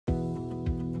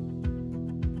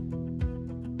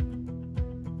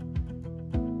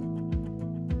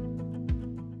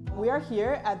We are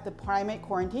here at the primate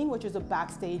quarantine, which is a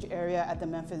backstage area at the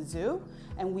Memphis Zoo,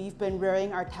 and we've been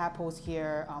rearing our tadpoles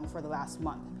here for the last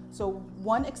month. So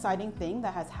one exciting thing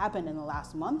that has happened in the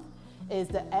last month is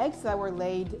the eggs that were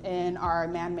laid in our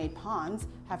man-made ponds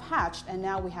have hatched, and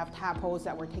now we have tadpoles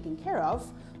that we're taking care of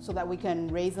so that we can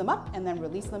raise them up and then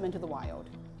release them into the wild.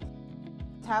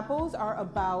 Tadpoles are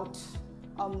about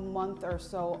a month or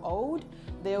so old.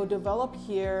 They'll develop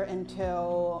here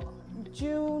until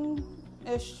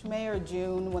June-ish, May or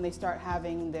June, when they start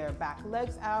having their back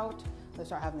legs out, they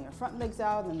start having their front legs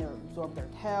out, and then they absorb their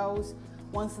tails.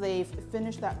 Once they've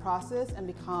finished that process and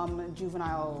become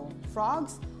juvenile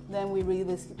frogs, then we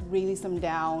release them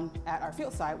down at our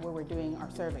field site where we're doing our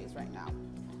surveys right now.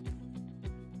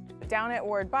 Down at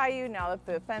Ward Bayou, now that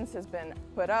the fence has been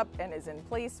put up and is in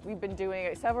place, we've been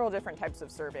doing several different types of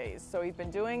surveys. So we've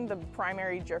been doing the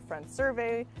primary drift fence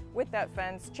survey with that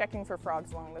fence, checking for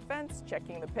frogs along the fence,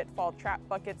 checking the pitfall trap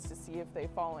buckets to see if they've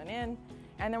fallen in.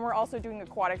 And then we're also doing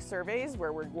aquatic surveys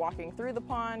where we're walking through the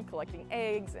pond, collecting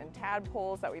eggs and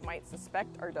tadpoles that we might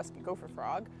suspect are dusky gopher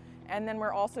frog. And then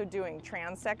we're also doing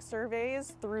transect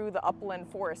surveys through the upland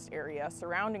forest area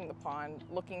surrounding the pond,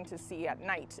 looking to see at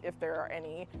night if there are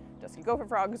any dusky gopher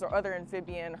frogs or other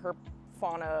amphibian herp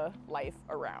fauna life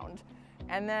around.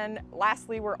 And then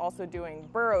lastly, we're also doing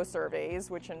burrow surveys,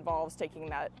 which involves taking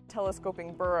that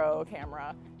telescoping burrow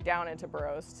camera down into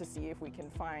burrows to see if we can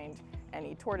find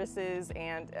any tortoises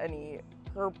and any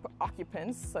herp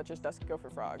occupants, such as dusky gopher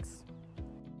frogs.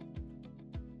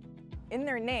 In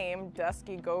their name,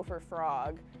 dusky gopher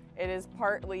frog, it is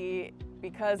partly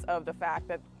because of the fact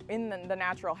that in the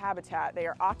natural habitat, they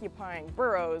are occupying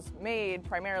burrows made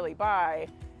primarily by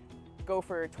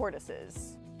gopher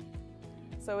tortoises.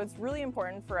 So it's really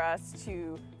important for us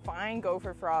to find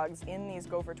gopher frogs in these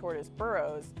gopher tortoise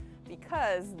burrows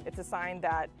because it's a sign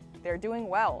that they're doing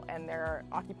well and they're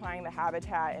occupying the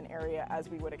habitat and area as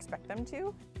we would expect them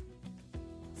to.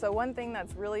 So one thing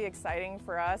that's really exciting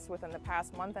for us within the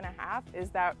past month and a half is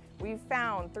that we've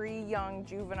found 3 young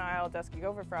juvenile dusky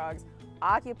gopher frogs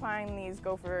occupying these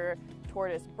gopher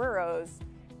tortoise burrows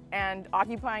and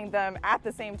occupying them at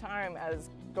the same time as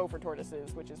gopher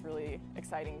tortoises, which is really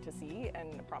exciting to see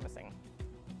and promising.